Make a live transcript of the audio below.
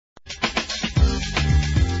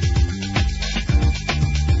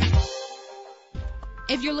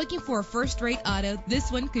If you're looking for a first-rate auto,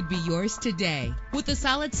 this one could be yours today. With a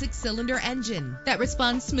solid 6-cylinder engine that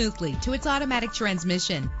responds smoothly to its automatic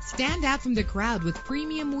transmission, stand out from the crowd with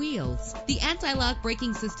premium wheels. The anti-lock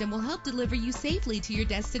braking system will help deliver you safely to your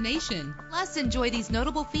destination. Plus, enjoy these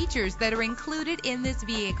notable features that are included in this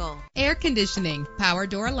vehicle: air conditioning, power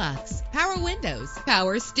door locks, power windows,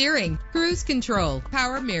 power steering, cruise control,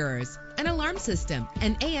 power mirrors, an alarm system,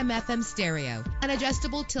 an AM/FM stereo, an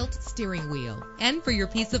adjustable tilt steering wheel. And for your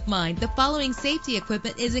peace of mind, the following safety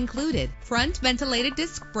equipment is included: front ventilated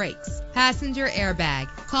disc brakes, passenger airbag.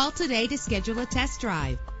 Call today to schedule a test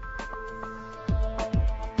drive.